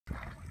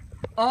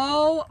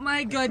Oh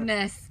my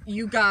goodness,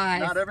 you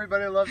guys. Not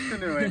everybody loves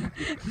canoeing.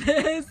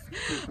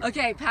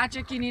 Okay,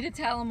 Patrick, you need to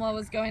tell them what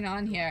was going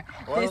on here.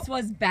 Well, this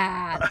was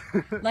bad.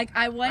 Like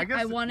I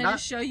wanted to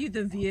show you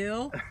the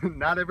view.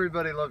 Not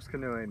everybody loves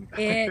canoeing.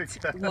 It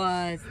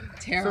was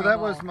terrible. So that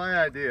was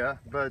my idea,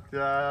 but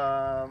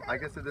I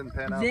guess it didn't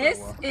pan out This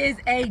that well. is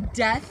a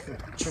death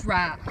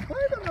trap.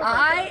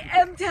 I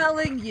am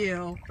telling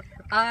you.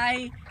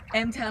 I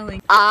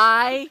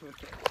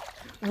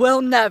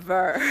will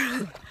never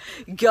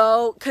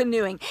go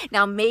canoeing.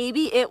 Now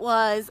maybe it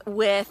was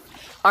with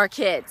our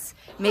kids.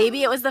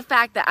 Maybe it was the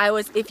fact that I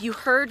was, if you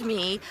heard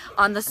me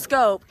on the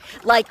scope,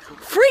 like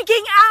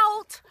freaking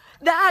out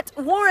that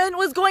Warren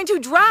was going to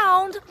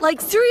drown.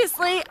 Like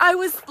seriously, I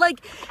was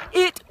like,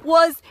 it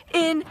was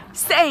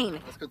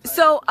insane.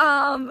 So,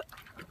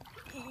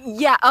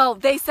 yeah, oh,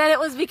 they said it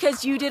was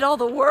because you did all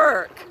the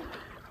work.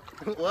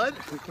 What?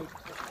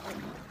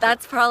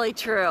 That's probably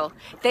true.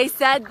 They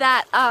said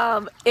that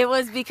it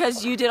was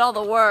because you did all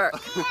the work.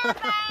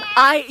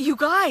 You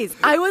guys,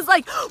 I was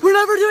like, we're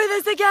never doing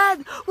this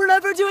again. We're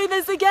never doing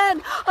this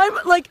again. I'm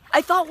like,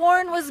 I thought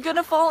Warren was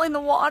gonna fall in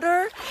the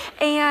water,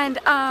 and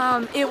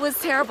it was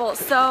terrible.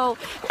 So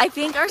I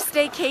think our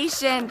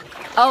staycation,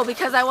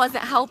 because I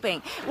wasn't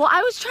helping. Well,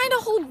 I was trying to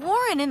hold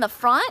Warren in the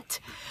front.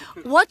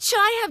 What should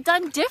I have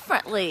done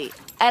differently?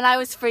 And I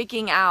was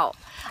freaking out.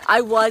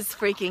 I was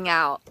freaking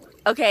out.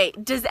 Okay,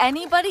 does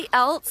anybody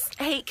else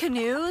hate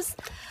canoes?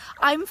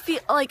 I'm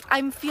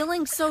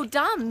feeling so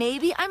dumb.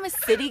 Maybe I'm a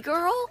city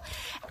girl,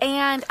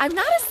 and I'm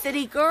not a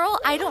city girl.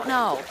 I don't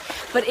know,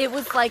 but it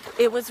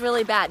was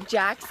really bad.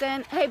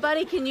 Jackson, hey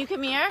buddy, can you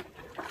come here?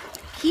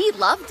 He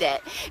loved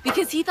it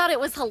because he thought it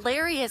was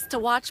hilarious to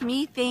watch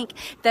me think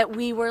that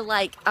we were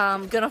like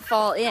gonna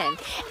fall in,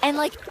 and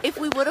like if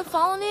we would have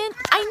fallen in,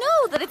 I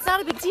know that it's not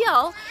a big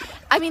deal.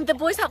 I mean, the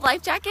boys have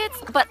life jackets,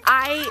 but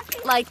I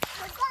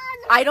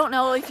don't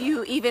know if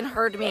you even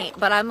heard me,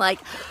 but I'm like,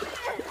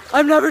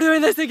 I'm never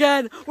doing this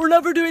again. We're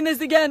never doing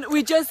this again.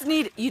 We just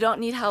you don't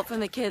need help from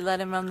the kid.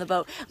 Let him run the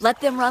boat. Let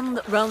them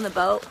row the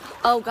boat.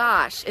 Oh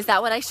gosh, is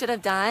that what I should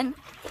have done?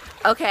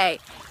 Okay,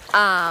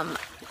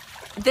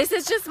 this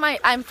is just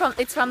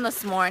it's from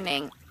this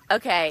morning.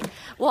 Okay,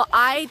 well,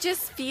 I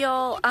just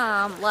feel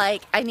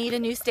like I need a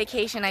new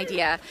staycation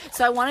idea.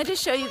 So I wanted to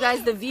show you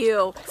guys the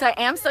view. So I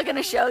am still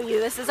gonna show you.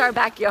 This is our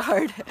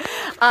backyard.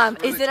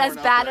 Really is it as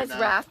bad as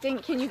rafting?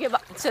 Can you give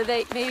up? So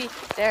maybe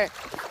there.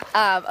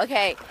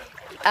 Okay,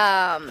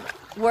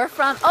 we're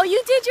from,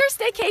 you did your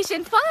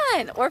staycation,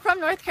 fun. We're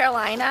from North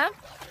Carolina.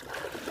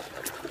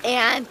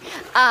 And,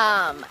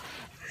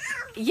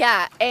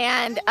 yeah,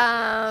 and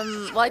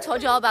well, I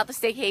told you all about the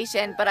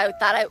staycation, but I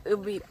thought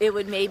it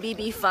would maybe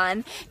be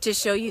fun to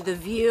show you the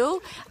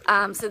view.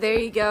 So there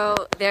you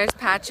go. There's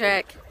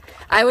Patrick.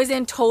 I was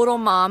in total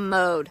mom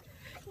mode.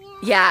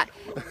 Yeah.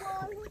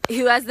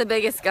 Who has the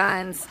biggest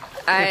guns?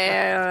 I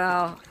don't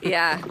know.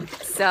 Yeah.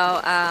 So,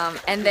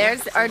 and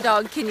there's our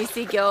dog. Can you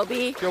see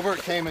Gilby? Gilbert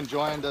came and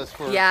joined us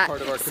for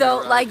part of our so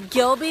ride. like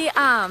Gilby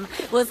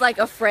was like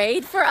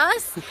afraid for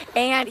us,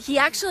 and he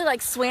actually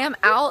like swam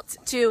out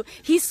to,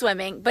 he's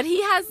swimming, but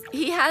he has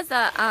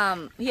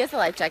a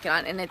life jacket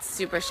on, and it's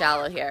super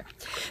shallow here.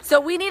 So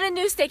we need a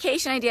new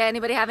staycation idea.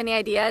 Anybody have any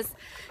ideas?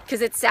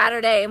 Because it's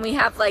Saturday and we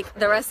have like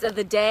the rest of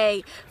the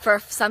day for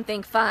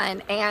something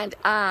fun, and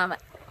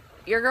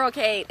your girl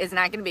Kate is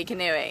not going to be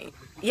canoeing.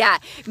 Yeah,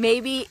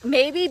 maybe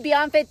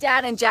BeyondFit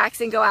Dad and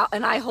Jackson go out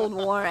and I hold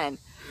Warren.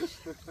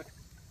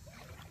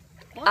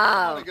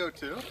 I want to go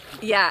too.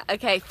 Yeah,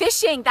 okay.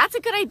 Fishing, that's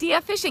a good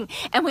idea, fishing.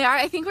 And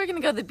I think we're going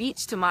to go to the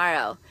beach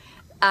tomorrow.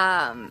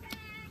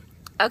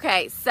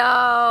 Okay,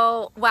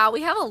 so, wow,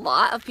 we have a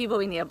lot of people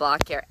we need to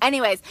block here.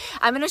 Anyways,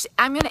 I'm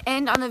gonna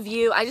end on the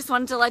view. I just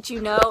wanted to let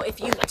you know, if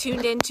you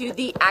tuned into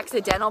the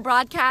accidental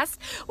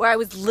broadcast, where I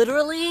was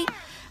literally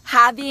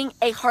having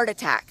a heart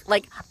attack.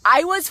 Like,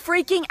 I was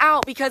freaking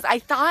out because I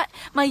thought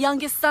my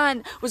youngest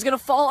son was gonna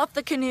fall off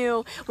the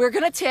canoe. We were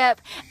gonna tip,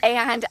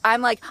 and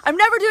I'm like, I'm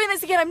never doing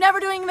this again. I'm never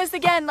doing this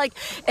again. Like,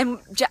 and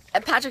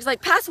Patrick's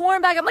like, pass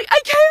Warren back. I'm like, I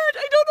can't.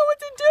 I don't know what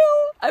to do.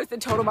 I was in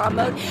total mom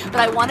mode,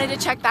 but I wanted to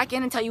check back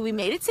in and tell you we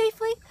made it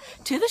safely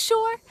to the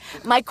shore.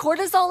 My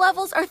cortisol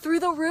levels are through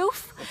the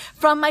roof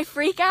from my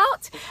freak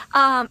out.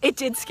 It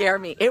did scare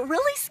me. It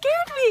really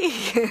scared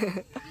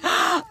me.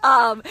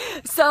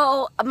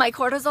 So my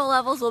cortisol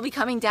levels will be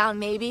coming down.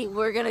 Maybe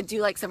we're gonna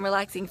do like some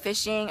relaxing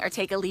fishing or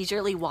take a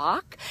leisurely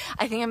walk.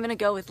 I think I'm gonna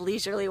go with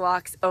leisurely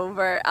walks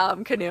over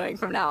canoeing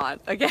from now on.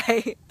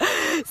 Okay.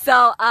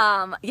 So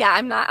yeah,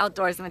 I'm not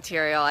outdoors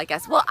material, I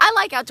guess. Well, I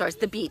like outdoors,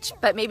 the beach,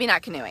 but maybe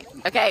not canoeing.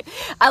 Okay.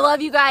 I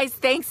love you guys.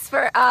 Thanks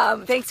for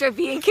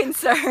being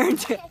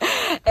concerned,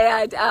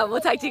 and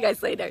we'll talk to you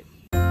guys later.